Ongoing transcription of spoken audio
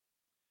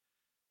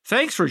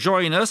Thanks for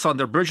joining us on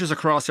the Bridges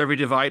Across Every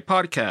Divide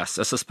podcast.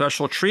 As a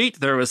special treat,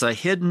 there is a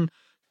hidden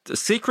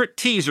secret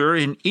teaser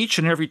in each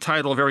and every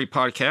title of every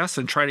podcast,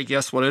 and try to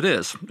guess what it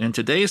is. In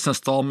today's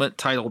installment,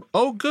 titled,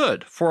 Oh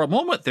Good, for a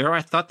moment there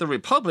I thought the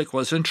Republic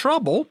was in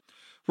trouble,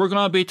 we're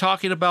going to be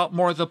talking about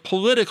more of the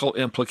political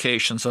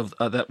implications of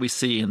that we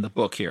see in the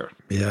book here.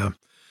 Yeah.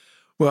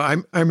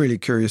 Well, I'm really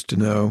curious to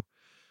know,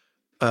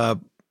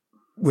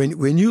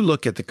 when you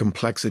look at the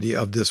complexity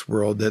of this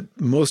world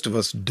that most of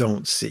us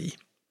don't see,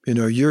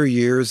 your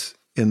years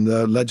in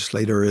the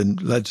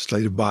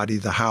legislative body,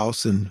 the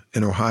House in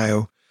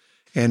Ohio,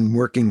 and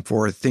working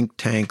for think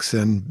tanks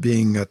and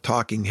being a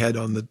talking head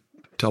on the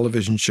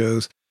television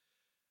shows,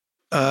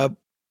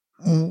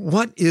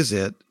 what is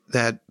it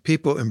that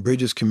people in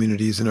Bridges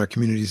communities and our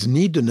communities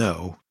need to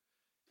know,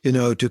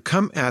 to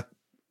come at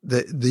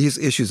these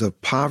issues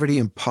of poverty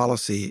and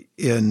policy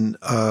in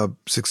a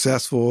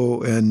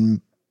successful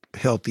and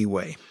healthy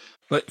way?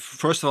 But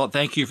first of all,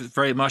 thank you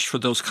very much for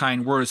those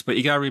kind words. But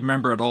you got to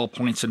remember at all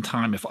points in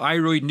time, if I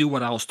really knew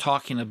what I was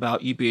talking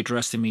about, you'd be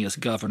addressing me as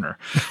governor.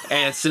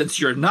 And since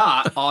you're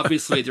not,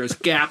 obviously there's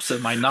gaps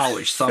in my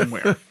knowledge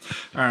somewhere. All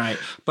right.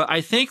 But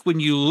I think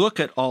when you look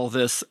at all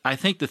this, I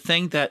think the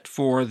thing that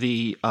for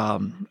the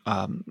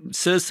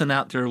citizen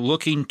out there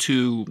looking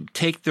to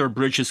take their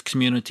Bridges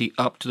community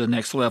up to the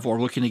next level or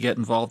looking to get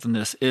involved in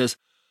this is,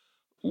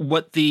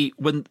 when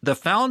the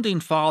founding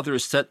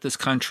fathers set this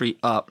country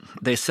up,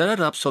 they set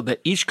it up so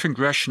that each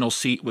congressional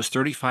seat was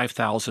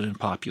 35,000 in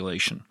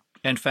population.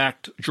 In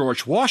fact,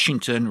 George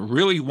Washington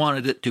really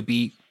wanted it to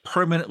be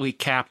permanently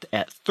capped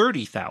at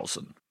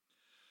 30,000.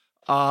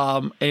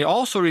 And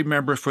also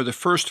remember, for the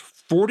first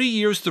 40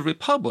 years of the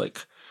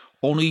Republic,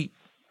 only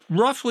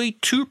roughly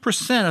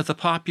 2% of the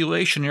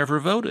population ever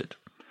voted.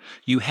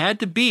 You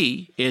had to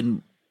be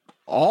in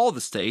all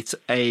the states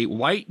a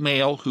white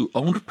male who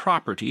owned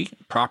property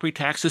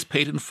taxes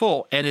paid in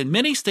full. And in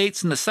many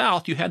states in the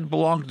South, you had to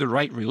belong to the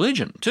right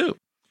religion, too.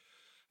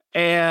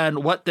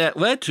 And what that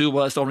led to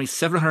was only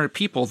 700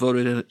 people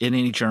voted in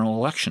any general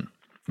election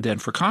then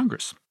for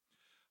Congress.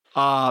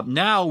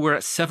 Now we're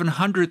at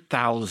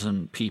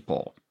 700,000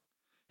 people.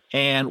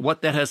 And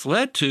what that has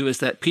led to is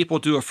that people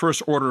do a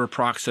first-order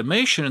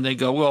approximation, and they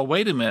go, well,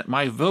 wait a minute,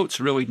 my vote's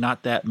really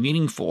not that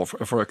meaningful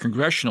for a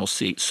congressional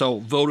seat. So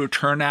voter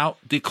turnout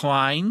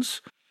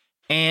declines.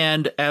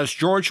 And as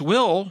George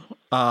Will,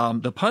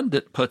 the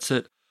pundit, puts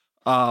it,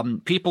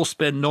 people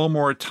spend no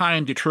more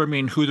time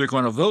determining who they're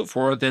going to vote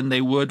for than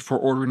they would for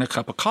ordering a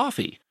cup of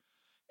coffee.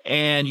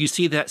 And you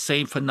see that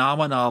same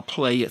phenomena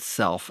play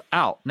itself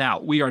out.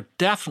 Now, we are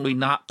definitely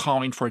not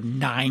calling for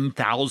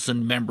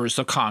 9,000 members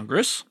of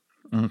Congress.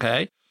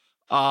 Okay.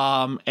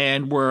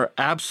 And we're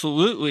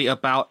absolutely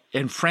about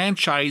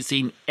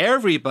enfranchising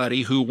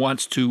everybody who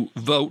wants to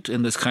vote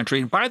in this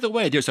country. And by the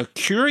way, there's a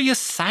curious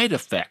side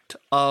effect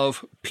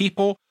of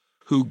people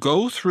who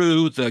go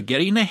through the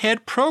Getting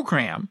Ahead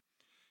program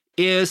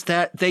is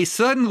that they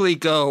suddenly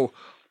go,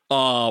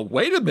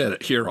 wait a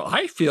minute here.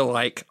 I feel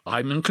like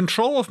I'm in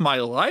control of my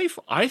life.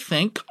 I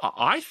think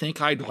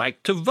I'd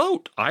like to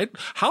vote.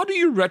 How do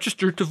you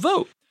register to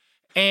vote?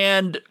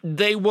 And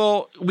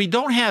we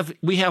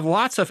have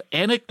lots of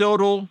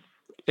anecdotal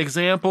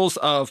examples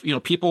of,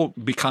 people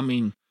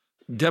becoming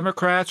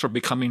Democrats or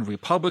becoming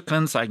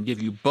Republicans. I can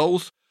give you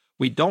both.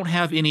 We don't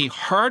have any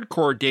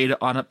hardcore data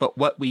on it, but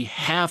what we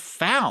have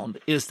found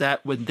is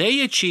that when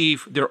they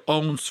achieve their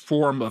own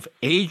form of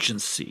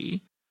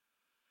agency,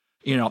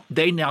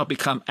 they now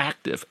become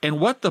active.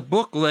 And what the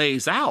book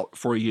lays out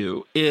for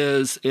you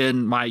is,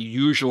 in my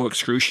usual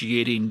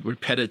excruciating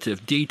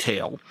repetitive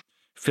detail,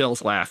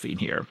 Phil's laughing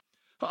here,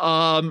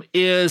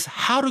 is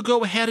how to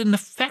go ahead and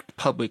affect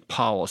public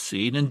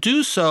policy and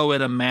do so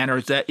in a manner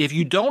that if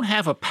you don't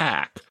have a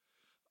PAC,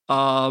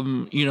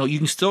 you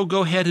can still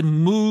go ahead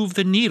and move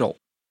the needle.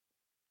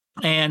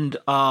 And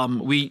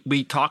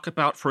we talk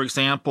about, for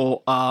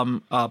example,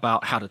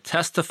 about how to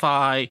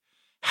testify,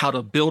 how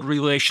to build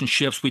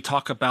relationships. We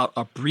talk about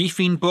a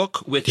briefing book,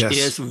 which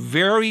is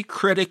very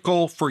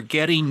critical for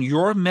getting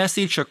your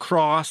message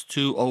across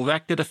to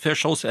elected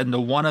officials and the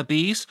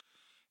wannabes.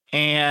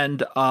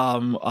 And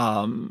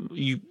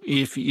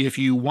if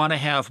you want to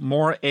have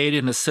more aid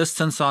and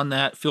assistance on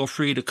that, feel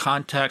free to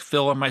contact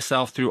Phil and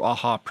myself through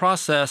AHA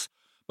Process.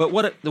 But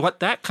what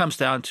that comes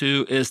down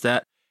to is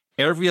that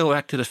every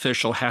elected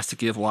official has to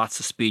give lots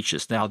of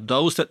speeches. Now,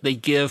 those that they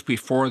give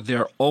before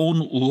their own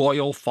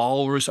loyal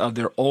followers of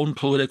their own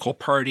political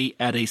party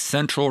at a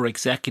central or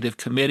executive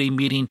committee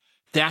meeting,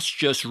 that's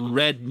just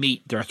red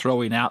meat they're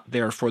throwing out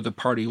there for the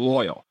party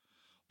loyal.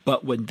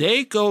 But when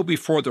they go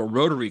before the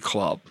Rotary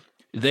Club,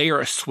 they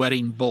are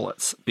sweating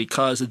bullets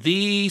because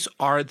these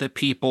are the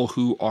people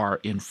who are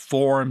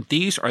informed.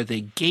 These are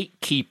the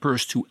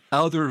gatekeepers to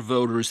other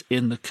voters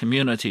in the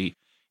community.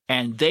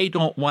 And they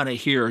don't want to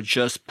hear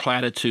just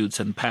platitudes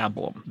and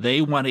pablum.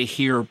 They want to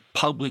hear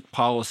public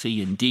policy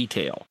in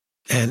detail.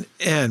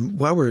 And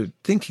while we're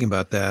thinking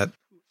about that,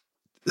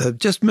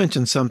 just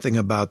mention something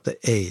about the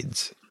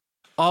aides.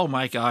 Oh,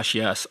 my gosh,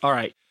 yes. All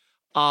right.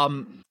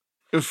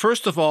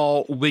 First of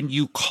all, when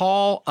you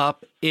call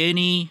up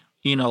any,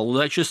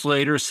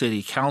 legislator,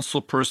 city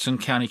council person,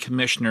 county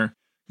commissioner,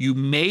 you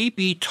may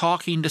be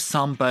talking to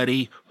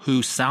somebody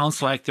who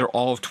sounds like they're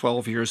all of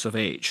 12 years of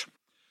age.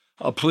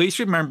 Please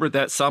remember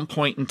that at some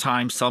point in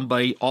time,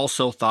 somebody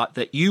also thought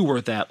that you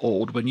were that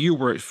old when you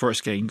were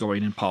first getting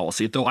going in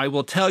policy. Though I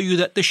will tell you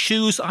that the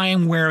shoes I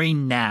am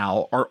wearing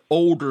now are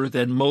older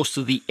than most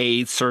of the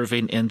aides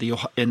serving in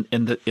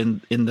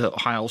the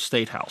Ohio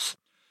State House,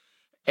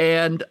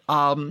 and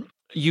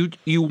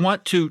you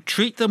want to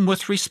treat them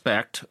with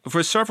respect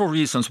for several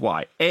reasons.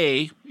 Why?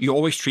 A, you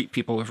always treat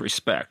people with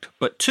respect,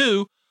 but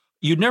two,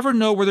 you never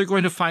know where they're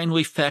going to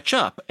finally fetch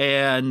up.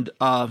 And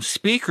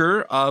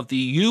Speaker of the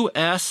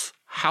U.S.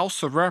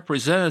 House of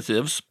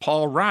Representatives,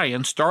 Paul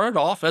Ryan, started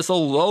off as a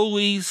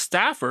lowly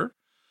staffer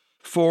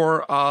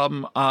for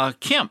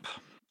Kemp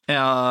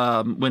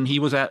when he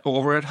was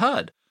over at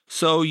HUD.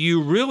 So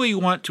you really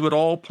want to, at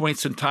all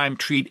points in time,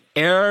 treat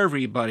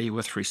everybody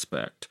with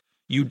respect.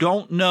 You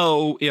don't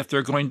know if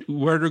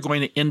where they're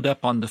going to end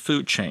up on the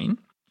food chain.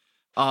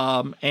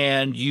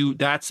 And you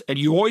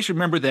always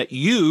remember that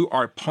you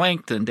are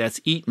plankton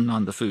that's eaten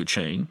on the food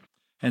chain.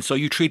 And so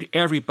you treat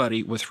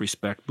everybody with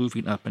respect,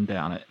 moving up and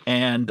down it.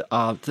 And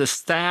the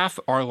staff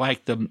are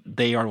like in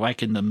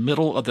the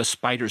middle of the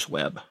spider's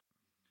web.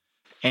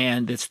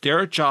 And it's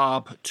their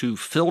job to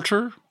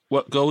filter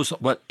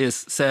what is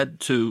said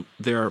to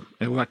their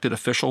elected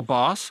official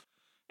boss.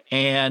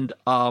 And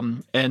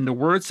the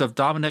words of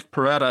Dominic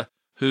Peretta,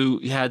 who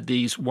had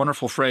these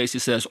wonderful phrases, he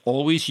says,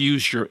 always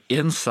use your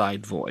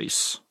inside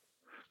voice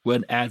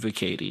when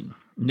advocating.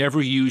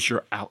 Never use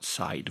your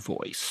outside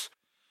voice.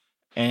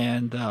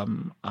 And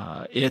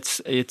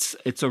it's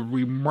a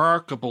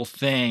remarkable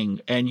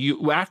thing. And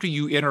after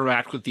you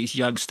interact with these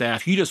young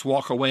staff, you just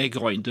walk away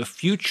going, the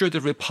future of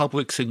the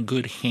Republic's in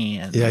good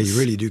hands. Yeah, you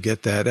really do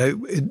get that.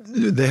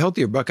 The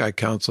Healthier Buckeye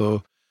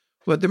Council,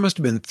 there must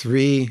have been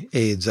 3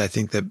 aides, I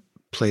think, that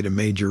played a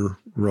major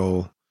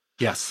role.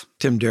 Yes.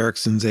 Tim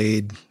Derrickson's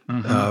aide,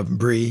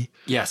 Bree.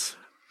 Yes.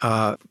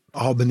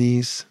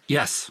 Albanese.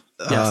 Yes.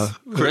 Yes.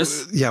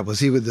 Chris. Was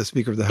he with the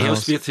Speaker of the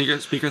House? He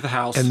was Speaker of the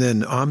House. And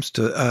then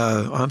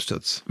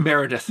Amstutz.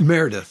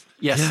 Meredith.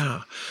 Yes.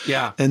 Yeah.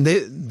 Yeah. And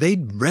they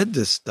read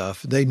this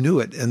stuff. They knew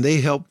it, and they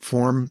helped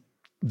form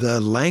the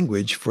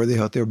language for the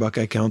Healthier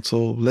Buckeye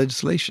Council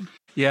legislation.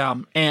 Yeah.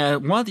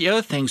 And one of the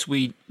other things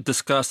we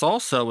discuss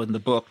also in the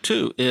book,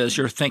 too, is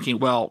you're thinking,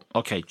 well,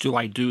 okay, do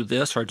I do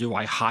this or do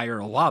I hire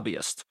a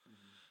lobbyist?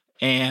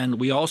 And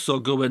we also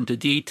go into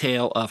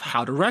detail of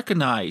how to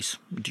recognize,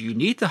 do you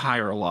need to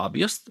hire a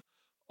lobbyist,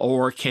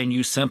 or can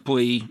you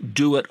simply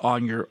do it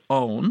on your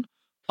own?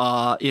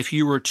 If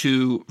you were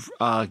to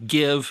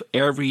give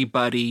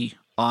everybody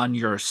on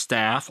your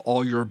staff,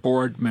 all your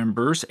board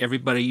members,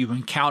 everybody you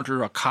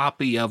encounter, a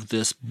copy of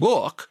this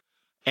book,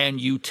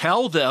 and you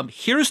tell them,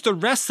 here's the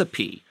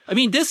recipe. I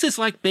mean, this is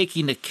like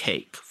baking a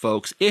cake,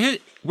 folks.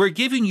 We're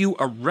giving you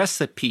a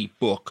recipe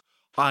book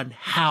on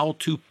how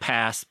to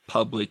pass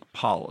public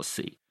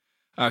policy.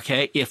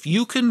 Okay? If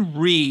you can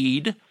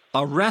read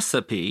a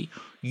recipe,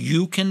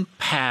 you can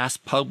pass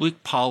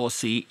public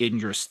policy in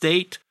your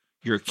state,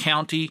 your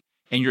county,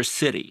 and your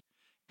city.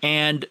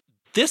 And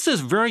this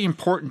is very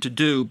important to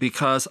do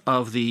because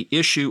of the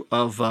issue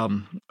of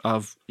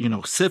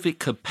civic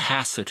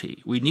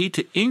capacity. We need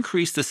to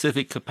increase the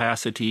civic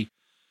capacity.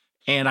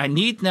 And I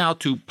need now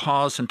to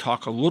pause and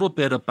talk a little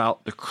bit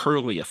about the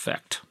Curley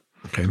effect.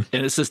 Okay.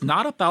 And this is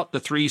not about the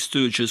Three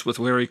Stooges with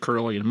Larry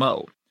Curley and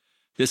Moe.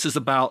 This is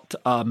about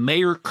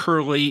Mayor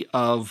Curley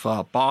of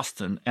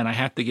Boston, and I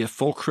have to give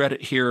full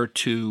credit here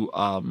to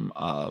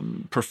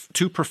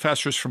 2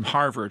 professors from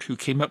Harvard who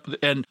came up with,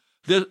 and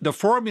the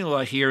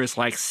formula here is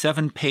like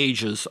 7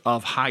 pages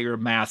of higher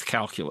math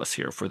calculus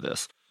here for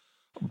this.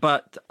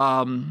 But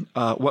what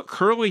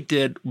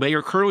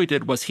Mayor Curley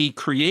did was he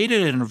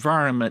created an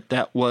environment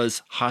that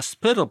was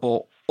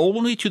hospitable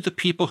only to the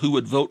people who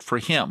would vote for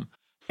him,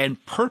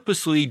 and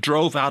purposely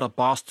drove out of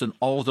Boston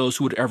all those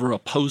who would ever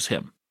oppose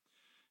him.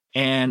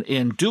 And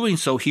in doing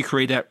so, he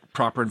created that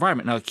proper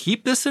environment. Now,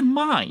 keep this in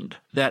mind,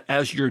 that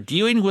as you're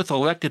dealing with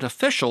elected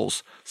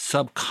officials,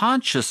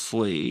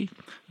 subconsciously,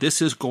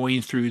 this is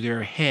going through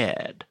their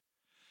head.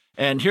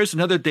 And here's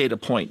another data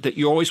point that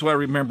you always want to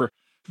remember.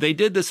 They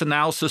did this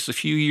analysis a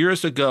few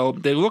years ago.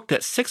 They looked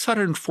at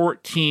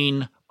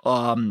 614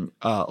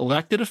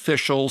 elected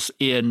officials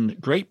in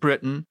Great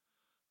Britain,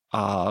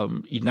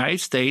 United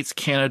States,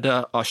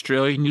 Canada,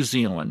 Australia, New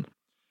Zealand.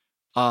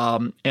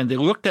 And they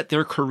looked at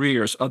their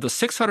careers. Of the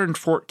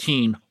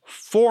 614,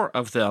 4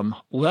 of them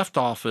left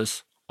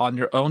office on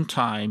their own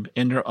time,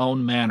 in their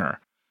own manner.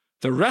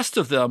 The rest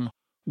of them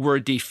were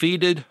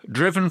defeated,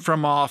 driven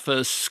from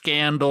office,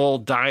 scandal,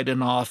 died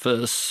in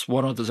office,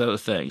 one of those other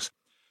things.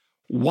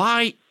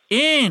 Why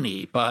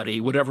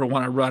anybody would ever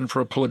want to run for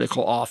a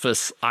political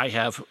office, I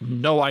have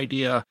no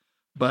idea.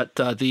 But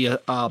the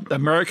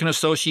American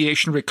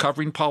Association of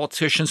Recovering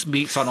Politicians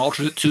meets on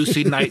alternate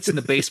Tuesday nights in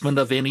the basement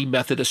of any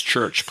Methodist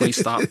church. Please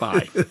stop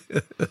by.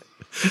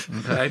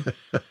 Okay.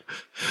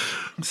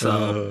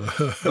 So,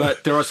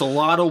 but there is a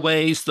lot of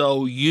ways,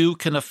 though, you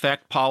can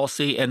affect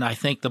policy. And I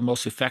think the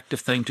most effective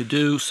thing to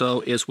do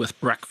so is with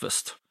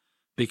breakfast,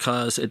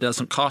 because it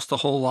doesn't cost a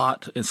whole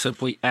lot, and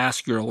simply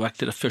ask your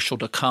elected official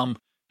to come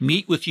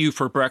meet with you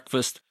for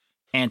breakfast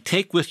and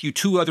take with you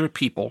 2 other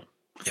people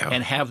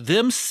and have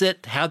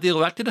the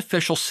elected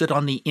official sit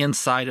on the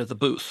inside of the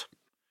booth.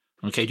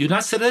 Okay, do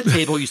not sit at a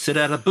table, you sit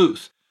at a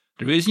booth.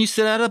 The reason you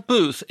sit at a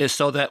booth is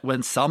so that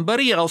when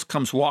somebody else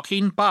comes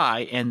walking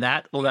by and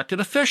that elected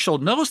official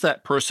knows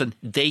that person,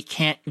 they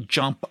can't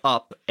jump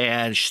up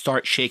and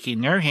start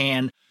shaking their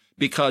hand,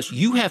 because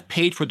you have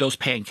paid for those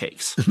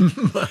pancakes.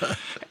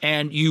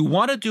 And you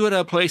want to do it at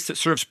a place that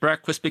serves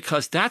breakfast,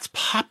 because that's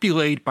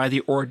populated by the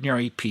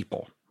ordinary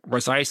people, or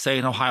as I say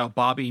in Ohio,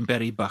 Bobby and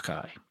Betty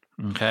Buckeye.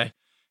 Okay?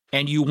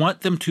 And you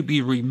want them to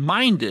be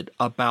reminded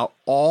about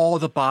all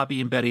the Bobby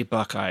and Betty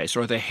Buckeyes,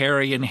 or the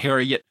Harry and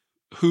Harriet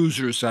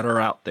Hoosiers that are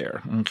out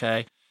there,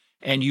 okay?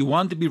 And you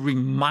want to be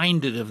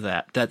reminded of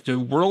that the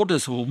world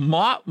is a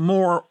lot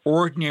more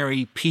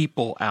ordinary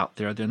people out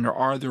there than there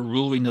are the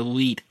ruling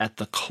elite at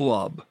the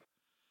club.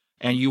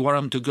 And you want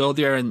them to go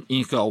there and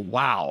you go,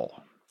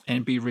 wow,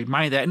 and be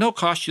reminded that. And it'll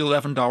cost you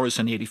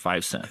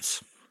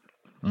 $11.85,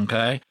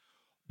 okay?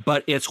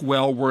 But it's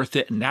well worth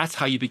it, and that's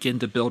how you begin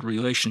to build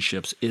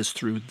relationships, is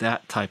through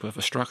that type of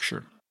a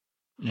structure.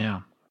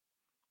 Yeah.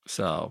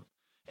 So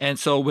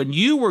when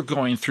you were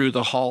going through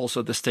the halls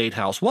of the State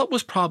House, what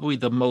was probably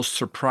the most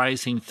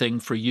surprising thing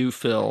for you,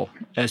 Phil,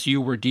 as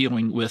you were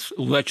dealing with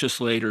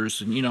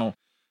legislators? And,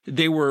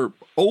 they were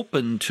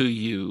open to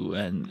you,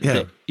 and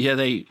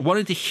they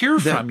wanted to hear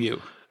from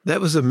you.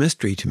 That was a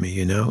mystery to me,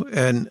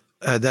 and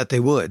that they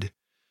would.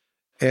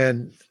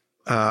 And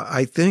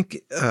I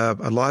think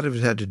a lot of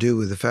it had to do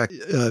with the fact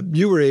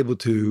you were able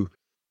to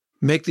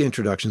make the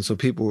introduction, so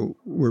people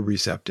were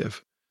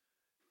receptive.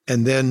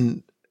 And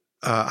then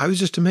I was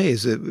just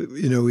amazed that,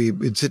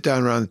 we'd sit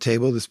down around the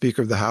table. The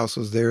Speaker of the House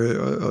was there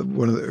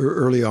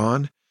early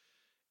on.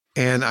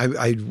 And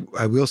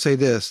I will say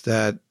this,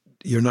 that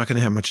you're not going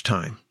to have much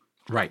time.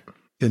 Right.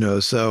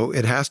 So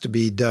it has to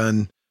be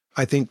done.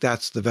 I think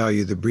that's the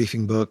value of the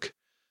briefing book.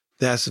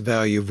 That's the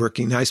value of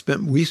working.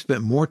 We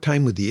spent more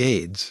time with the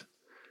aides.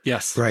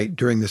 Yes. Right.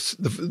 During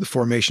the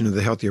formation of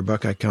the Healthier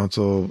Buckeye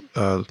Council,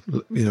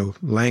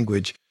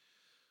 language.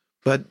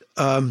 But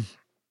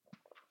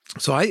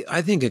so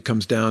I think it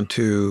comes down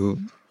to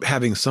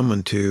having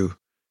someone to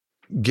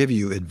give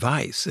you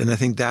advice. And I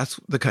think that's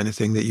the kind of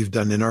thing that you've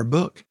done in our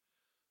book.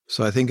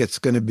 So I think it's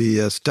going to be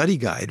a study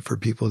guide for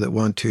people that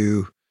want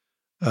to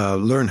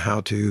learn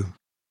how to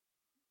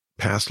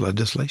pass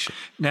legislation.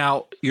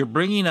 Now, you're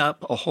bringing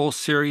up a whole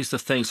series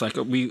of things. Like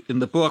in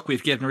the book,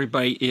 we've given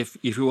everybody, if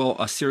you will,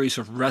 a series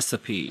of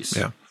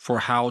recipes for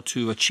how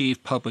to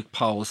achieve public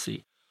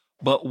policy.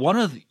 But one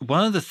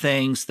of the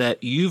things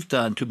that you've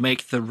done to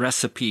make the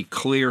recipe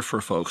clear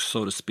for folks,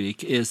 so to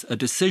speak, is a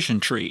decision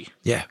tree.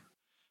 Yeah.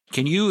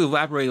 Can you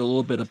elaborate a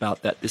little bit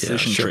about that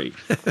decision tree?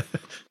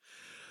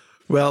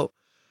 Well,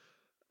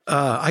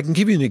 I can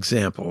give you an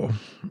example,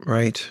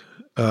 right?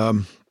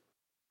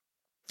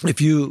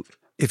 If you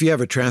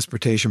have a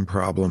transportation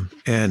problem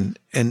and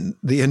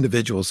the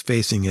individual's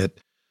facing it,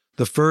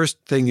 the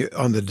first thing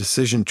on the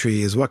decision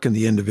tree is what can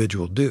the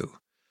individual do?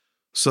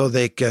 So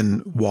they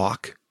can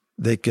walk,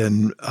 they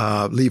can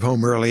leave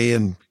home early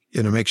and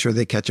make sure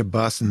they catch a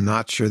bus and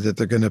not sure that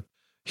they're going to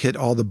hit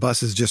all the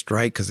buses just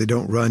right because they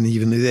don't run.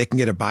 Even they can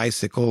get a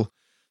bicycle,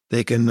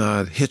 they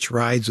can hitch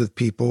rides with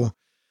people,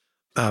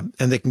 and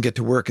they can get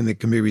to work and they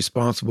can be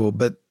responsible.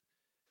 But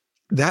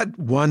that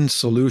one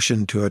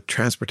solution to a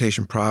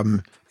transportation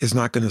problem is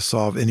not going to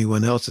solve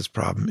anyone else's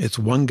problem. It's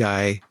one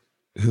guy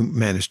who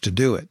managed to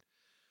do it.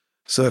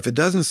 So if it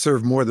doesn't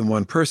serve more than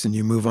one person,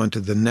 you move on to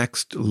the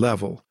next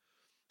level.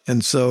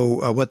 And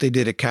so what they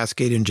did at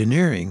Cascade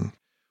Engineering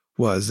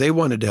was they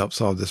wanted to help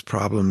solve this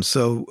problem.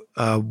 So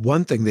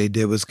one thing they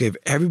did was give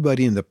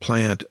everybody in the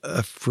plant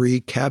a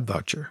free cab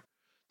voucher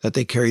that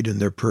they carried in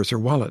their purse or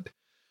wallet.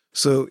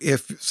 So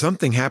if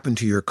something happened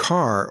to your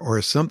car or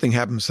if something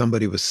happened,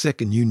 somebody was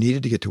sick and you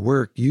needed to get to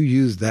work, you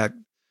used that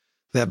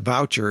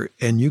voucher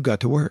and you got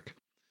to work.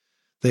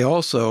 They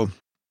also,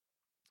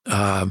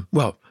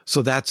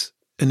 so that's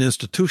an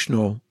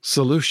institutional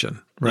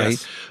solution, right?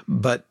 Yes.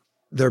 But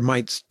there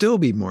might still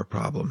be more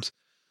problems.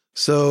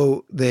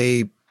 So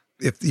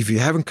if you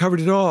haven't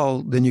covered it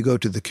all, then you go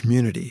to the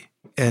community.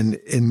 And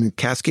in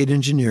Cascade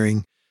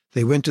Engineering,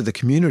 they went to the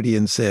community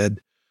and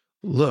said,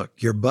 look,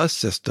 your bus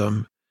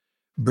system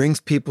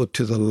brings people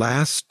to the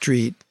last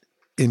street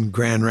in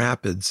Grand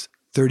Rapids,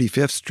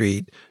 35th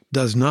Street,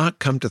 does not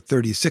come to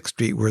 36th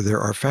Street where there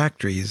are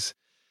factories.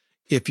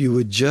 If you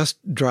would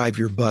just drive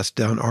your bus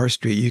down our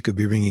street, you could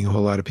be bringing a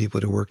whole lot of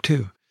people to work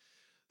too.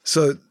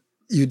 So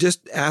you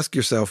just ask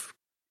yourself,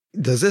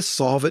 does this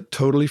solve it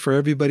totally for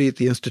everybody at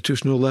the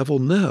institutional level?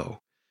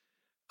 No.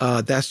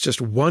 That's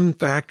just one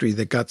factory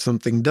that got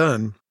something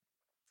done.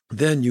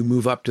 Then you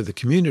move up to the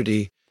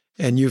community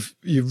and you've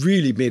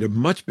really made a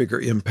much bigger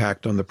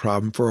impact on the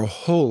problem for a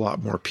whole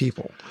lot more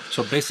people.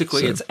 So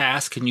basically it's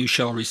ask and you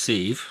shall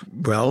receive.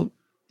 Well,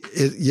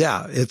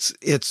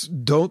 It's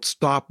don't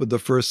stop with the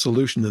first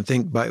solution and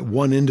think by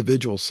one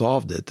individual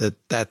solved it,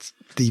 that's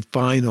the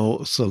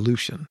final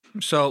solution.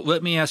 So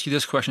let me ask you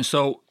this question.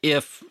 So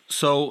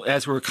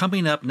as we're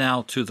coming up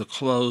now to the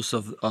close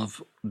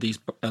of these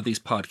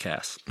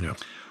podcasts, yeah.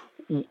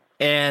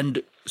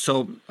 And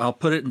so I'll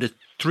put it into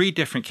three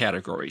different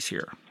categories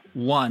here.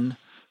 One,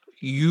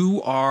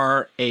 you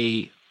are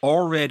a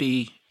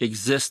already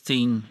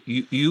existing.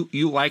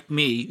 You like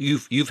me.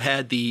 You've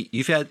heard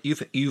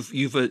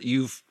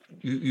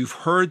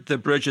the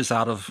Bridges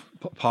Out of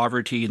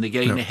Poverty and the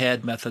Getting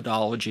Ahead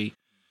methodology,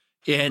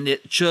 and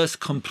it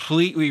just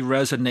completely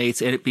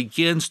resonates, and it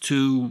begins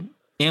to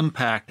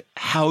impact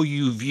how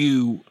you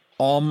view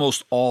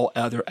almost all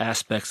other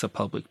aspects of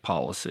public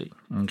policy.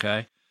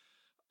 Okay.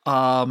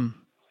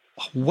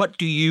 What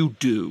do you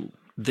do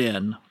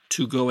then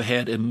to go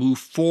ahead and move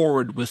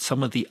forward with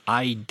some of the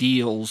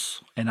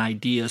ideals and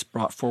ideas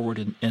brought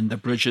forward in the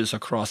Bridges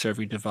Across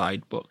Every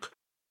Divide book?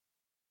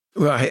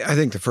 Well, I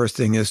think the first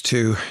thing is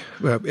you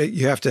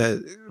have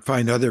to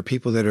find other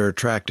people that are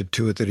attracted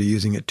to it, that are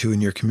using it too in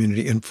your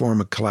community, and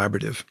form a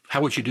collaborative.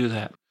 How would you do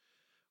that?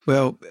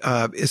 Well,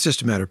 it's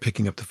just a matter of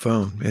picking up the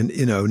phone and,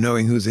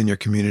 knowing who's in your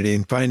community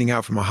and finding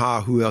out from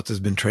AHA who else has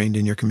been trained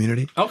in your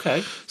community.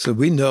 Okay. So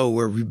we know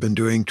where we've been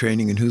doing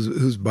training and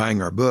who's buying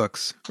our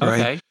books,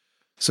 right? Okay.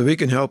 So we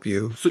can help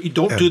you. So you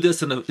don't do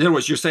this in other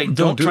words, you're saying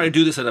don't try to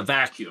do this in a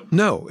vacuum.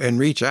 No, and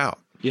reach out,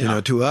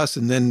 to us,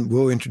 and then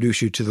we'll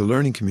introduce you to the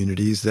learning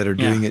communities that are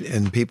doing it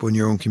and people in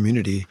your own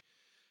community.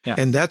 Yeah.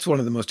 And that's one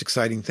of the most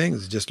exciting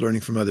things, is just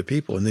learning from other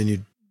people, and then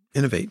you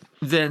innovate.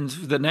 Then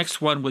the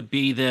next one would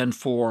be then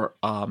for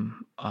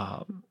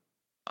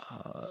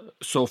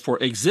for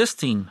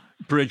existing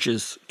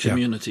Bridges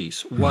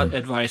communities, what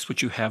advice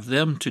would you have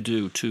them to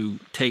do to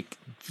take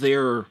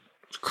their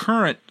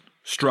current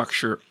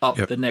structure up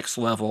the next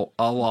level,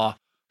 a la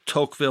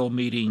Tocqueville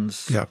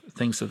meetings,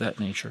 things of that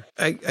nature?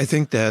 I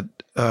think that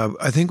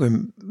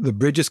when the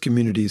Bridges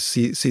communities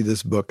see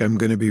this book, I'm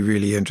going to be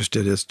really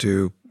interested as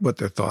to what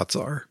their thoughts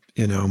are.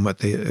 What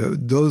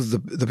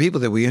the people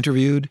that we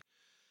interviewed,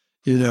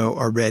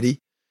 are ready.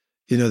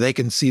 They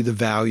can see the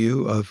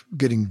value of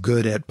getting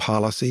good at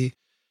policy.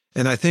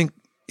 And I think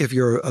if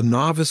you're a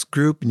novice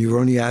group and you've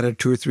only added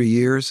 2 or 3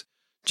 years,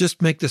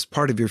 just make this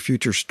part of your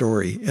future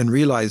story and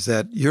realize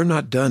that you're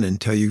not done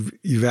until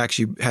you've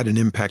actually had an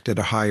impact at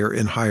a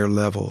higher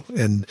level.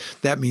 And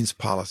that means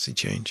policy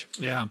change.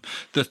 Yeah.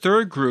 The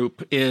third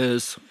group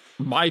is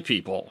my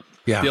people,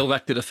 the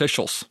elected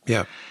officials.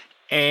 Yeah.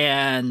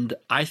 And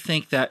I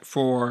think that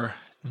for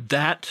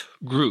that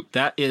group,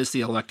 that is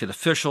the elected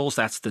officials,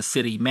 that's the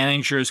city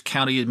managers,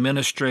 county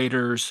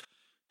administrators,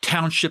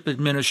 township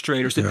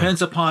administrators,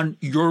 depends upon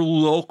your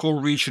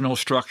local regional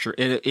structure.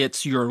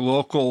 It's your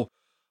local,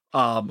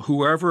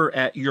 whoever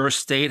at your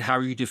state,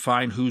 however you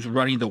define who's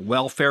running the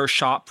welfare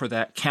shop for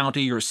that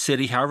county or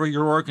city, however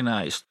you're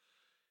organized.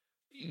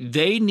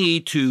 They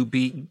need to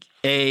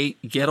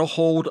get a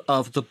hold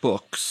of the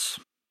books,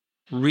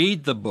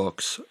 read the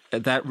books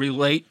that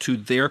relate to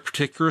their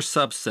particular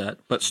subset,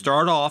 but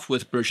start off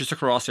with Bridges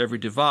Across Every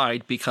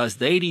Divide, because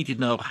they need to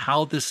know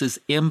how this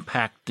is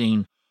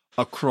impacting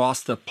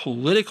across the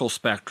political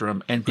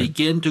spectrum and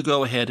begin to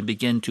go ahead and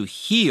begin to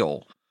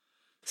heal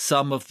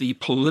some of the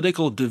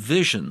political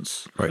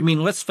divisions. Right. I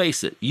mean, let's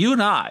face it, you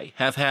and I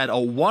have had a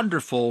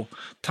wonderful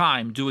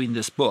time doing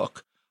this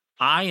book.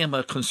 I am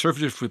a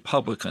conservative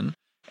Republican,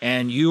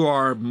 and you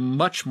are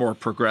much more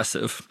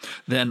progressive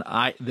than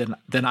I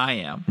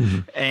am. Mm-hmm.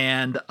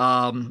 And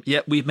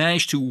yet we've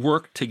managed to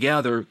work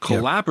together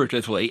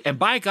collaboratively. Yep. And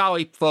by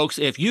golly, folks,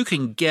 if you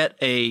can get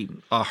a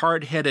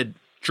hard-headed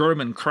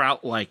German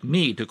kraut like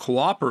me to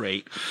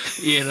cooperate, this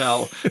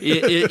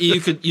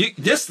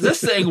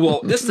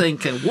thing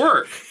can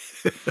work.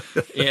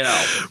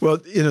 Well,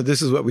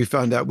 this is what we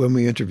found out when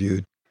we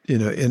interviewed,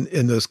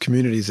 in those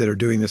communities that are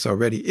doing this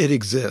already. It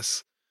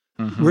exists.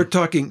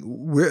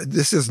 Mm-hmm.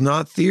 This is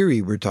not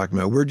theory we're talking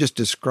about. We're just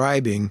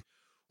describing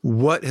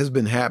what has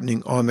been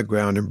happening on the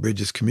ground in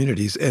Bridges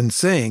communities and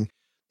saying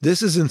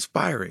this is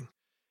inspiring.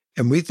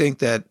 And we think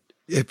that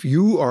if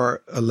you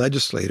are a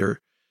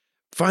legislator,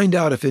 find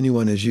out if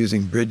anyone is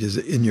using Bridges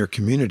in your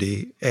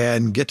community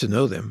and get to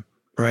know them,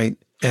 right?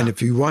 And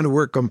if you want to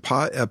work on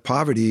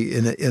poverty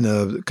in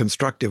a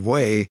constructive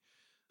way,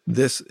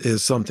 this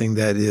is something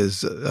that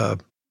is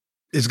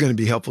going to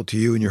be helpful to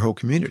you and your whole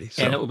community.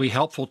 So. And it will be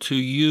helpful to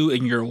you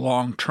in your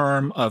long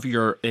term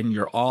in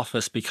your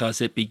office, because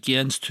it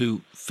begins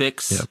to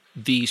fix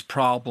these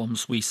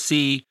problems we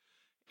see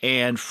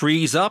and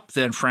frees up,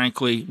 then,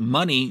 frankly,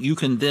 money you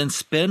can then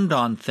spend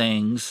on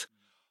things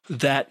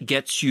that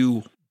gets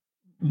you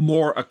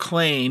more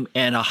acclaim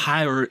and a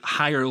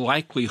higher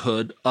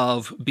likelihood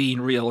of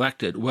being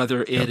reelected,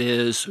 whether it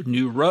is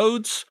new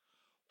roads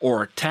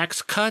or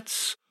tax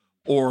cuts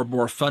or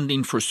more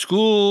funding for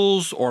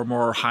schools or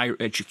more higher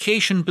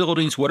education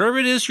buildings, whatever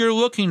it is you're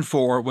looking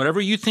for, whatever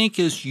you think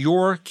is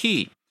your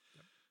key.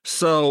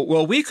 So,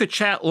 well, we could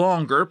chat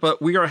longer,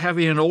 but we are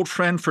having an old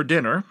friend for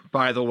dinner,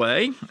 by the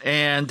way.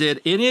 And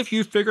did any of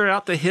you figure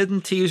out the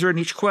hidden teaser in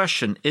each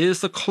question?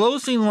 Is the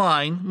closing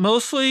line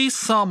mostly,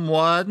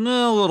 somewhat,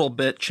 a little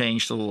bit,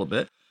 changed a little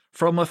bit,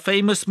 from a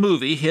famous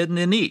movie hidden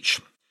in each?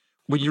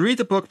 When you read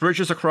the book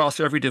Bridges Across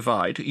Every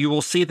Divide, you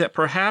will see that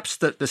perhaps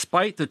that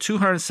despite the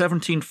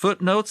 217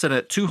 footnotes and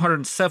at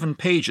 207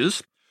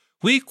 pages,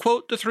 we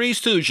quote the Three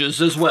Stooges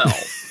as well.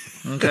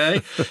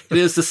 Okay? It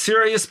is a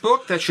serious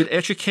book that should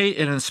educate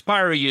and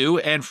inspire you.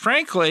 And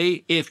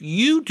frankly, if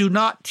you do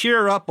not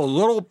tear up a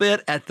little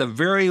bit at the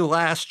very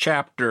last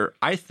chapter,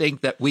 I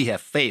think that we have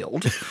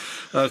failed.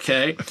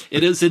 Okay?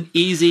 It is an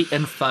easy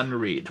and fun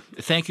read.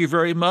 Thank you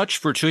very much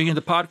for tuning in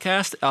the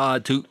podcast.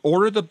 To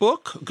order the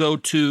book, go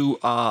to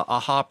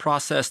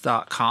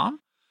ahaprocess.com.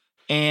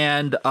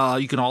 And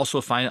you can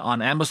also find it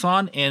on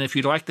Amazon. And if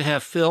you'd like to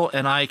have Phil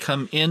and I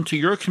come into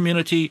your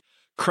community,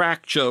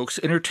 crack jokes,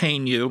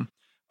 entertain you,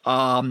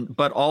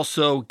 but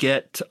also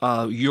get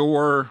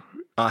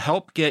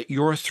help get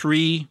your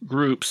three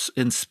groups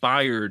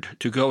inspired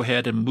to go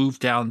ahead and move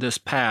down this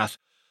path.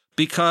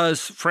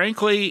 Because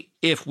frankly,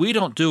 if we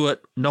don't do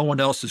it, no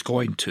one else is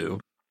going to.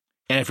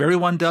 And if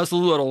everyone does a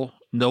little,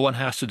 no one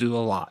has to do a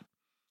lot.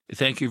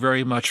 Thank you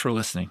very much for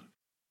listening.